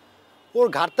সম্ভব? ওর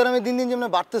ঘাটতার আমি দিন দিন যেমন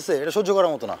বাড়তেছে, এটা সহ্য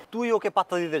করার মতো না। তুই ওকে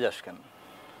পাত্তা দিতে যাস কেন?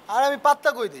 আর আমি পাত্তা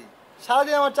কই দিই?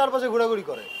 সারাদিন আমার চারপাশে ঘোরাঘুরি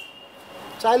করে,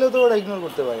 চাইলেও তো ওরা ইগনোর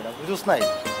করতে পারি না, বুঝুস নাই?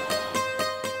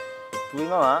 তুই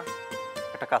মামা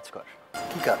একটা কাজ কর।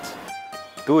 কি কাজ?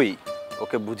 তুই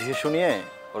ওকে বুঝিয়ে শুনিয়ে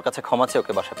ওর কাছে ক্ষমা চেয়ে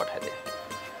ওকে বাসায় পাঠায় দে।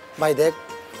 ভাই দেখ,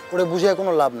 ওরে বুঝিয়ে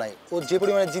কোনো লাভ নাই। ও যে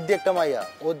পরিমাণে জিদ্দি একটা মাইয়া,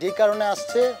 ও যে কারণে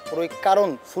আসছে ওর ওই কারণ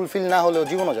ফুলফিল না হলেও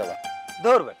জীবনও যাবে।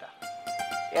 ধর বেটা,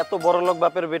 এত বড় লোক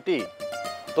বাপের বেটি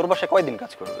তোর বাসায় কয়দিন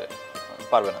কাজ করবে?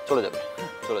 পারবে না, চলে যাবে,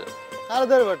 চলে যাবে। আরে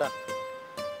ধর বেটা,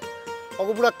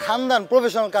 ওকে পুরা খানদান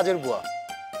প্রফেশনাল কাজের বুয়া।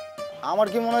 আমার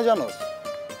কি মনে হয় জানোস,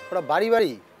 ওরা বাড়ি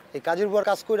বাড়ি এই কাজের বুয়ার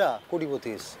কাজ কইরা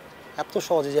কোটিপতি। এত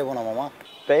সহজে যাবো না মামা।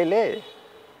 তাইলে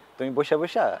তুমি বসে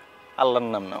বসে আল্লাহর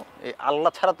নাম নাও। এই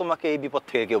আল্লাহ ছাড়া তোমাকে এই বিপদ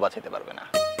থেকে কেউ বাঁচাতে পারবে না।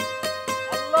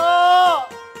 আল্লাহ,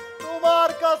 তোমার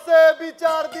কাছে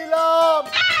বিচার দিলাম।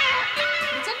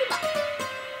 বিচার দিবা?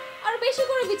 আর বেশি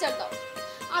করে বিচার দাও।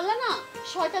 আল্লাহ না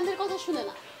শয়তানদের কথা শুনে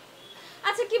না।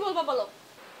 আচ্ছা কি বলবা বলো?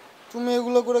 তুমি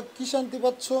এগুলো করে কি শান্তি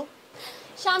পাচ্ছ?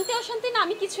 শান্তি অশান্তি না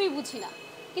আমি কিছুই বুঝি না,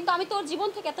 কিন্তু আমি তোর জীবন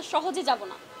থেকে এত সহজে যাব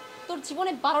না। তোর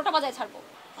জীবনে 12টা বাজায় ছাড়বো।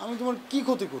 আমি তোমার কি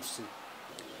ক্ষতি করছি?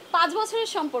 5 বছরের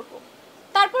সম্পর্ক,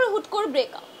 তারপরে হুট করে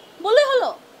ব্রেকআপ, বললেই হলো।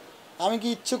 আমি কি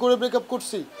ইচ্ছে করে ব্রেকআপ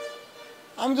করছি?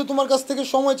 আমি তো তোমার কাছ থেকে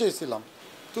সময় চেয়েছিলাম।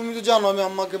 তুমি তো জানো আমি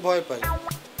আম্মাকে ভয় পাই।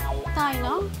 তাই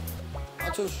না?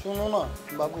 আচ্ছা শোনো না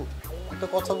বাবু, একটা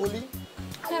কথা বলি।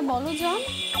 হ্যাঁ বলো জান।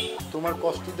 তোমার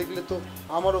কষ্ট দেখলে তো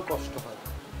আমারও কষ্ট হয়।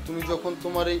 তুমি যখন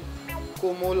তোমার এই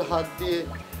কোমল হাত দিয়ে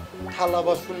থালা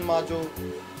বাসন মাজো,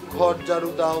 ঘর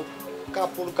ঝাড়ু দাও,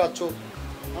 কাপড় কাচো,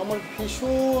 আমার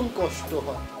ভীষণ কষ্ট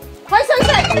হয়। হইছে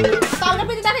তাহলে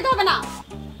প্রীতি দেখাইতে হবে না।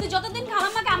 তুই যতদিন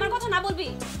খালাম্মাকে আমার কথা না বলবি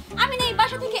আমি না এই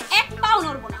বাসা থেকে এক পাও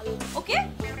নড়বো না, ওকে?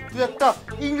 তুই একটা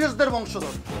ইংরেজদের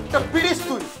বংশধর, একটা ব্রিটিশ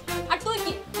তুই। আর তুই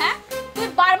কি? হ্যাঁ তুই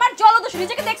বারবার জলদস্যু,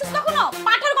 নিজেকে দেখছিস কখনো?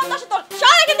 পাঠার গন্ধ আসে তোর,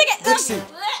 সর এখান থেকে। দেখছি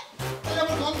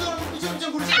আমার গন্ধ পিছে পিছে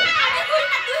ঘুরছে। আমি ঘুরি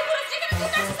না, তুই ঘুরিস। যেখানে তুই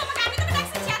ডাকছিস আমাকে, আমি তোকে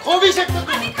ডাকছি। খবিস একটা তুই।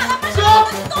 আমি খালাম্মার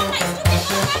সাথে তোর না স্টুপিড।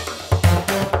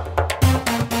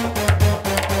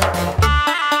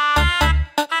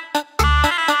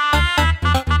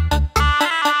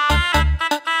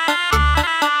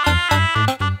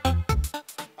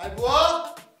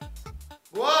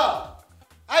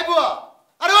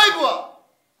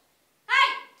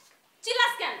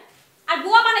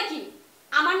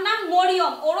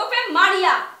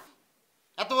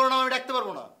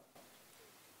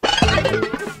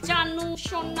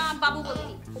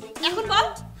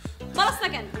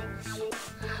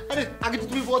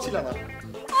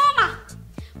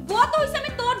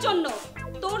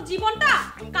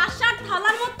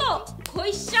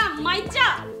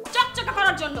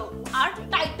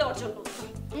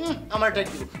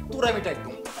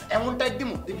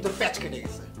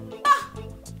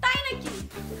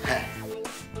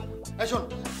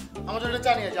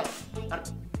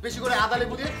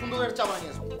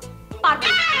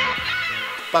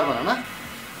 পারবো না?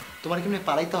 তোমার কেমনি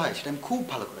পারাইতে হয় সেটা আমি খুব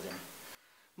ভালো করে জানি।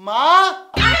 মা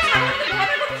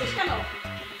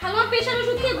খালাম্মা পেশার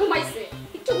ওষুধ খেয়ে ঘুমাইছে,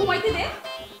 একটু ঘুমাইতে দে,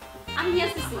 আমি নিয়ে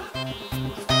আসতেছি।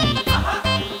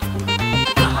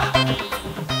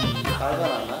 পারবা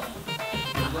না?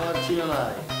 তোমার চিনো না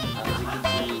আমি যে কি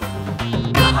চিনি।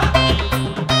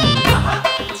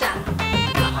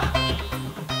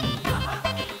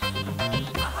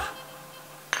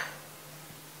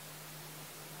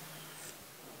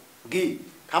 কি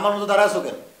আমার মতো দাঁড়া আছো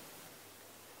কেন?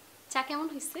 চা কেমন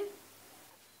হয়েছে?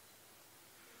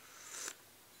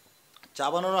 চা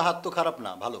বানানোর হাত তো খারাপ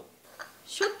না, ভালো।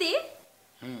 সত্যি?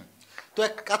 তো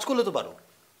এক কাজ করলে তো পারো,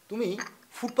 তুমি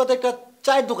ফুটপাতে একটা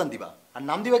চায়ের দোকান দিবা, আর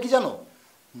নাম দিবা কি জানো?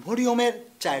 মরিয়মের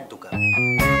চায়ের দোকান।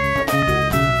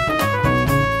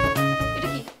 এটা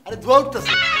কি? আরে ধোয়া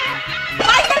উঠতেছে।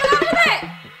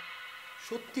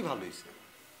 সত্যি ভালো হয়েছে।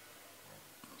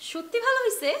 সত্যি ভালো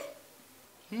হয়েছে?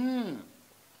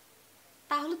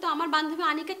 তাহলে তো আমার বান্ধবী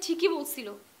আনিকা ঠিকই বলছিল।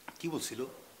 কি বলছিল?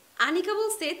 আনিকা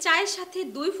বলছে চায়ের সাথে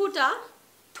 2 ফোঁটা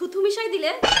থুথু মিশাই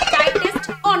দিলে চায়ের টেস্ট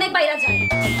অনেক বাইরে যায়।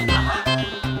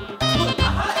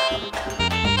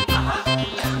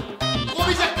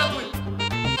 কবি একটা তুই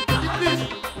প্লিজ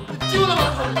জীবনে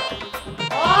মাফ করো।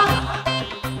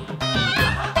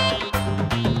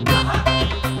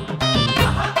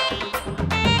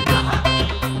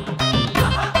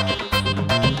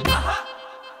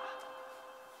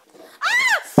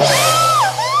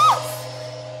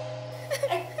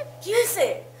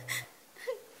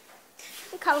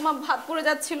 খালাম্মা ভাত পড়ে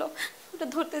যাচ্ছিল, ওটা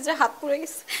ধরতে যে হাত পড়ে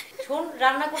গেছে। শোন,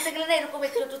 রান্না করতে গেলে না এরকম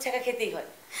একটু একটু ছেঁকা খেতেই হয়,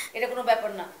 এটা কোনো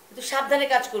ব্যাপার না, কিন্তু সাবধানে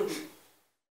কাজ করবি।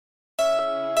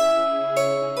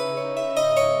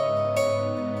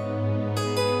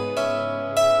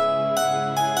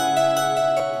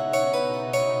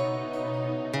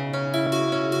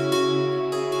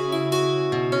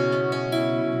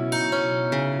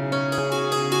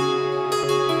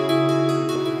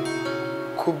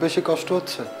 খুব বেশি কষ্ট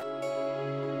হচ্ছে?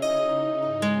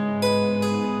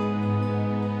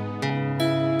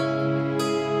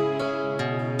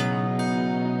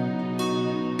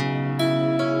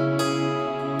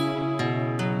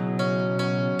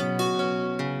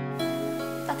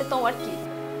 তোমার কি?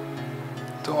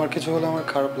 তোমার কিছু হলে আমার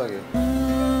খারাপ লাগে।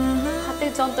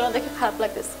 হাতের যন্ত্রণা দেখে খারাপ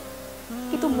লাগতেছে,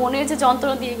 কিন্তু মনের যে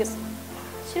যন্ত্রণা দিয়ে গেছে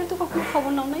সেটা তো কখনো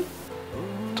খবর নাও নাই।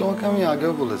 তোমাকে আমি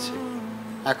আগেও বলেছি,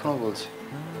 এখনো বলছি,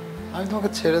 আমি তোমাকে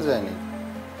ছেড়ে যাইনি,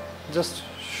 জাস্ট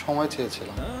সময়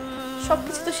চেয়েছিলাম।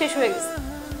 সবকিছু তো শেষ হয়ে গেছে,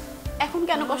 এখন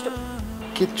কেন কষ্ট?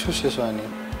 কিচ্ছু শেষ হয়নি,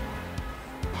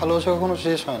 ভালোবাসা কখনো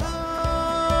শেষ হয় না।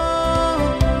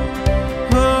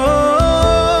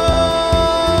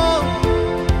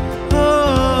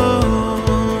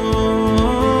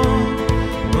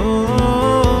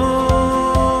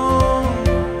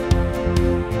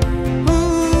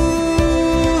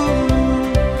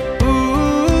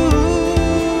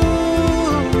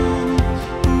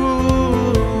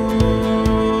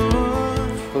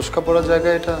 ফোসকা পড়ার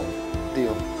জায়গায় এটা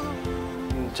দিও,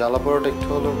 জ্বালা পড়াটা একটু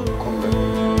হলেও কমবে।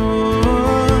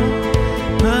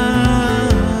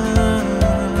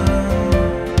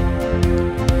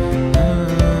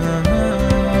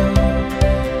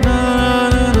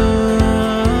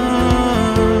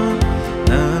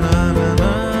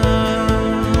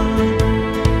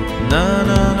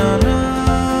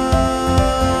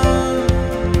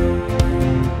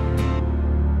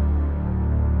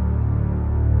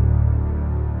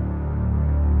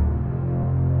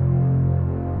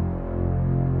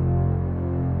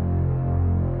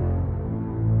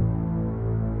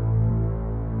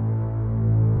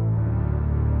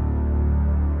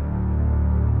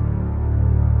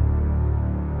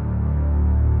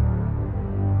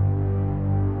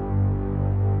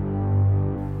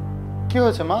 কি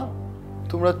হয়েছে মা,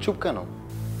 তোমরা চুপ কেন?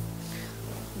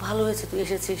 ভালো হয়েছে তুই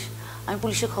এসেছিস, আমি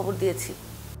পুলিশে খবর দিয়েছি।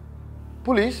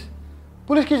 পুলিশ?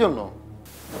 পুলিশ কি জন্য?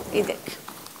 এই দেখ,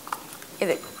 এই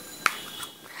দেখ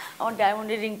আমার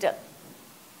ডায়মন্ডের রিংটা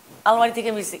আলমারি থেকে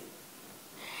মিসিং,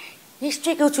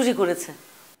 নিশ্চয়ই কেউ চুরি করেছে।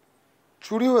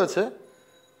 চুরি হয়েছে?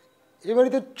 এ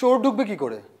বাড়িতে চোর ঢুকবে কি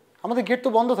করে? আমাদের গেট তো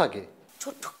বন্ধ থাকে।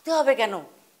 চোর ঢুকতে হবে কেন?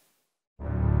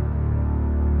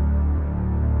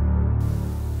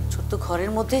 তো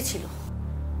ঘরের মধ্যেই ছিল।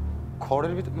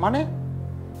 ঘরের ভিতর মানে?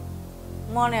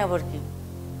 মনে আবার কি,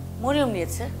 মরিয়ম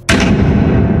নিয়েছে।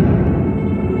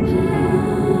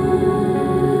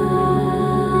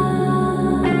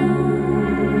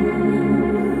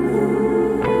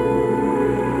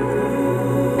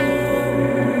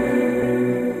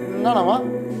 না না মা,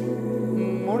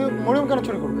 মরিয়ম কেন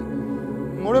চুরি করবে?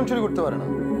 মরিয়ম চুরি করতে পারে না।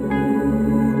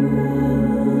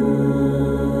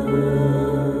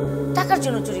 টাকার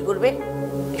জন্য চুরি করবে?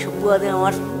 এসব বুয়াদের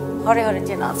আমার হরে হরে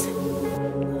চেনা আছে।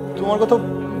 তোমার কথা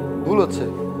ভুল হচ্ছে,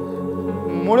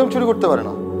 মরিয়ম চুরি করতে পারে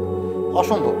না,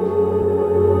 অসম্ভব।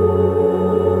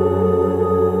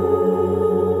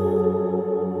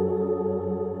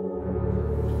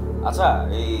 আচ্ছা,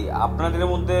 এই আপনাদের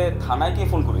মধ্যে থানায় কে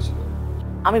ফোন করেছিল?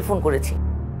 আমি ফোন করেছি।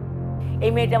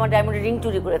 এই মেয়েটা আমার ডায়মন্ডের রিং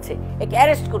চুরি করেছে, একে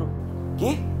অ্যারেস্ট করুন। কি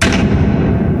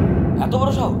এত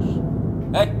বড় সাহস?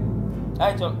 এই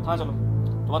এই চল থানা চলো,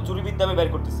 তোমার চুরি বিদ্যা আমি বের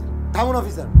করতেছি। থামুন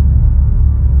অফিসার,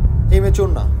 এই মেয়ে চোর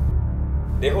না।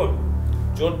 দেখুন,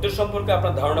 চোরদের সম্পর্কে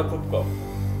আপনার ধারণা খুব কম।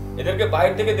 এদেরকে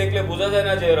বাইরে থেকে দেখলে বোঝা যায়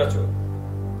না যে এরা চোর।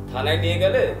 থানায় নিয়ে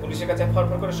গেলে পুলিশের কাছে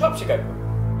ফরফর করে সব স্বীকার করবে।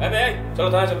 এই চলো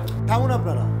থানা চলো। থামুন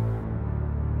আপনারা,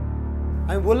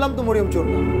 আমি বললাম তো মরিয়ম চোর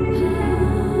না।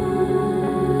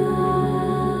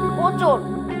 ও চোর,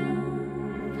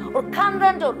 ওর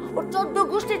খানদান চোর, ওর 14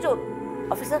 গোষ্ঠী চোর।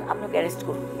 অফিসার, আপনাকে অ্যারেস্ট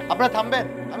করুন। আপনারা থামবেন?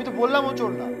 আমি তো বললাম ও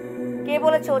চোর না। কে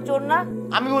বলেছে ও চোর না?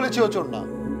 আমি বলেছি ও চোর না,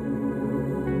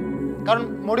 কারণ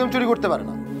মরিয়ম চুরি করতে পারে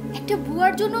না। একটা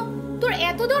বুয়ার জন্য তোর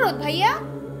এত দরদ ভাইয়া?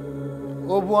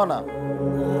 ও বুয়া না।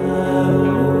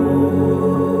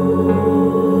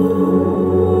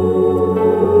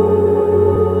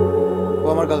 ও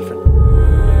আমার গার্লফ্রেন্ড।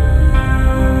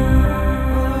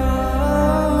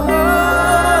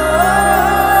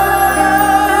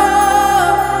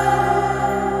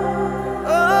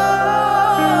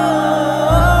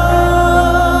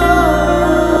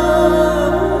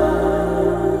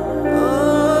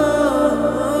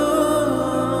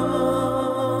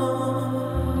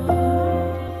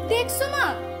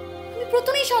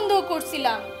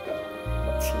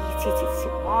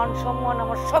 সম্মান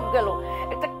আমার সব গেল।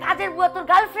 একটা কাজের বুয়া তোর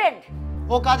গার্লফ্রেন্ড?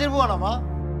 ও কাজের বুয়া না মা,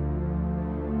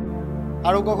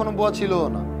 আর ও কখনো বুয়া ছিল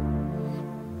না।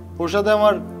 ওর সাথে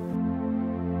আমার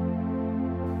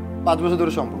 5 বছর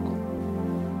ধরে সম্পর্ক।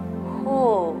 ও,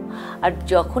 আর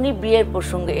যখনই বিয়ের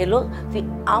প্রসঙ্গ এলো তুই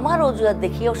আমার অজুহাত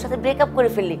দেখিয়ে ওর সাথে ব্রেকআপ করে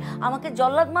ফেললি, আমাকে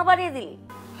জল্লাদ মা বানিয়ে দিলি।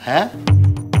 হ্যাঁ,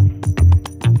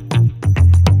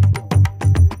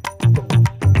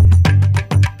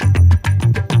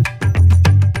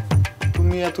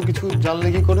 এত কিছু জানলে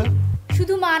কি করে?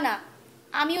 শুধু মা না,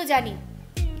 আমিও জানি।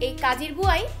 এই কাজের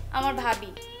বুয়াই আমার ভাবি।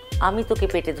 আমি তোকে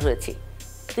পেটে ধরেছি,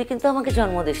 তুই কিন্তু আমাকে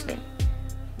জন্ম দিসনি।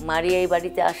 মারিয়া এই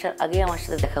বাড়িতে আসার আগে আমার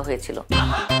সাথে দেখা হয়েছিল,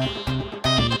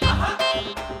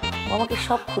 ও আমাকে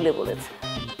সব খুলে বলেছে।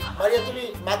 মারিয়া, তুমি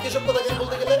মাকে সব কথা কেন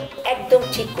বলতে গেলে? একদম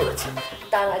ঠিক করেছে।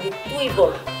 তার আগে তুই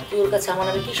বল, তুই ওর কাছে আমার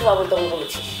নামে কি সব আবল তাবল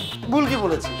বলেছিস? ভুল কি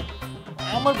বলেছি?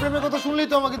 আমার প্রেমের কথা শুনলেই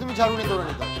তো আমাকে তুমি ঝাড়ুনি ধরে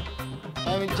নিতাম।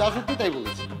 আমি যা সত্যি তাই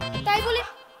বলেছি। তাই বলে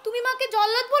তুমি মাকে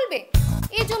জল্লাদ বলবে?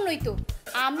 এই জন্যই তো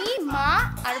আমি, মা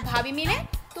আর ভাবি মিলে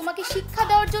তোমাকে শিক্ষা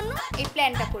দেওয়ার জন্য এই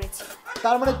প্ল্যানটা করেছি।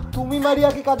 তার মানে তুমি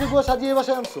মারিয়াকে কাজের বুয়া সাজিয়ে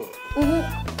বাসায় আনছো?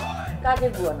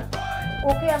 কাজের বুয়া না,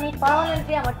 ওকে আমি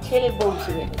পার্মানেন্টলি আমার ছেলের বউ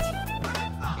হিসেবে এনেছি।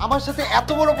 আমার সাথে এত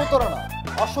বড় প্রতারণা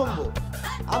অসম্ভব।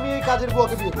 আমি এই কাজের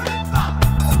বুয়াকে বিয়ে করব।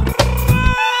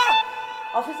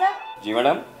 অফিসার, জি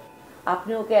ম্যাডাম।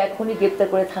 আপনি ওকে এখনই গ্রেপ্তার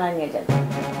করে থানায় নিয়ে যান।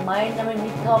 মায়ের নামে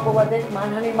মিথ্যা অপবাদের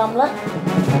মানহানির মামলা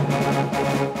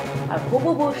আর হবু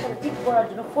বউর সাথে ঠিক করার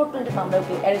জন্য 420 মামলায়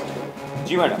ওকে অ্যারেস্ট করুন।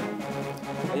 জি ম্যাডাম।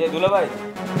 এই যে দুলা ভাই,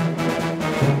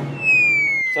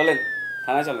 চলেন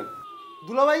থানায় চলেন।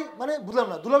 দুলাভাই মানে বুঝলাম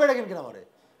না, দুলাভাই ডাকেন কেন আমারে?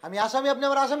 আমি আসামি, আপনি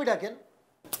আমার আসামি ডাকেন?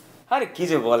 আরে কি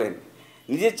যে বলেন,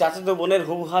 নিজের চাচাতো বোনের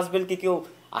হবু হাজবেন্ডকে কেউ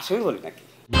আসামি বলে নাকি?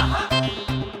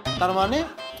 তার মানে?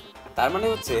 তার মানে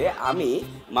হচ্ছে আমি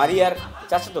মারিয়ার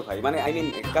চাচাতো ভাই, মানে আই মিন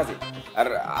কাজিন, আর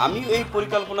আমি এই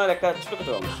পরিকল্পনার একটা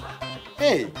ছোটখাটো অংশ।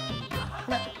 এই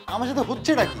মানে আমার সাথে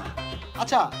হচ্ছেটা কি?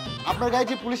 আচ্ছা, আপনার গায়ে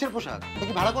যে পুলিশের পোশাক, এটা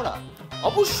কি ভাড়া করা?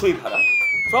 অবশ্যই ভাড়া,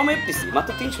 ফ্রম এফটিসি,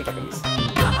 মাত্র 300 টাকা নিয়েছে।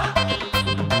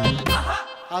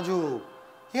 আজু,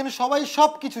 এখানে সবাই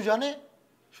সব কিছু জানে,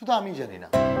 শুধু আমি জানি না।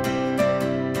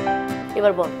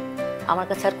 এবার বল, আমার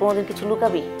কাছে আর কোনোদিন কিছু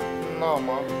লুকাবি না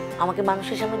মা। আমাকে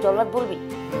মানুষের সামনে জল্লাদ বলবি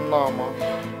না মা।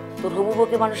 তোর হবু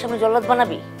বউকে মানুষের সামনে জল্লাদ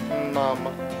বানাবি না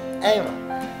মা। এই মা,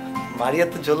 মারিয়া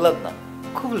তো জল্লাদ না,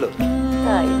 খুব লোক।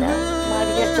 তাই না?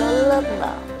 মারিয়া জল্লাদ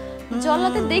না।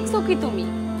 জল্লাদে দেখছো কি তুমি?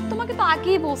 তোমাকে তো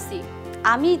আগেই বলছি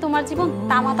আমি তোমার জীবন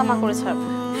তামা তামা করে ছাড়বো।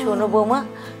 শোনো বৌমা,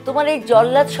 তোমার এই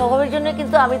জল্লাদ স্বভাবের জন্য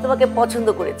কিন্তু আমি তোমাকে পছন্দ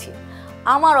করেছি।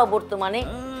 আমার অবর্তমানে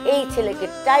এই ছেলেকে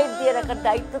টাইট দিয়ে রাখার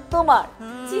দায়িত্ব তোমার।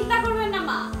 চিন্তা করবেন না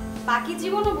মা, বাকি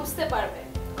জীবনও বুঝতে পারবে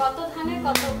কত ধানে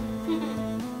কত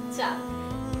চা।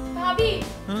 ভাবি,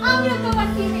 আমিও তোমার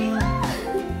টিমে।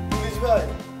 পুলিশ ভাই,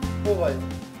 ও ভাই,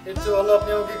 এর চেয়ে ভালো আপনি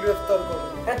আমাকে গ্রেফতার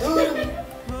করুন।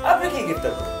 আপনি কি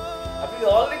গ্রেফতার করুন? আপনি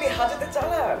অলরেডি হাজতে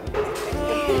চালান।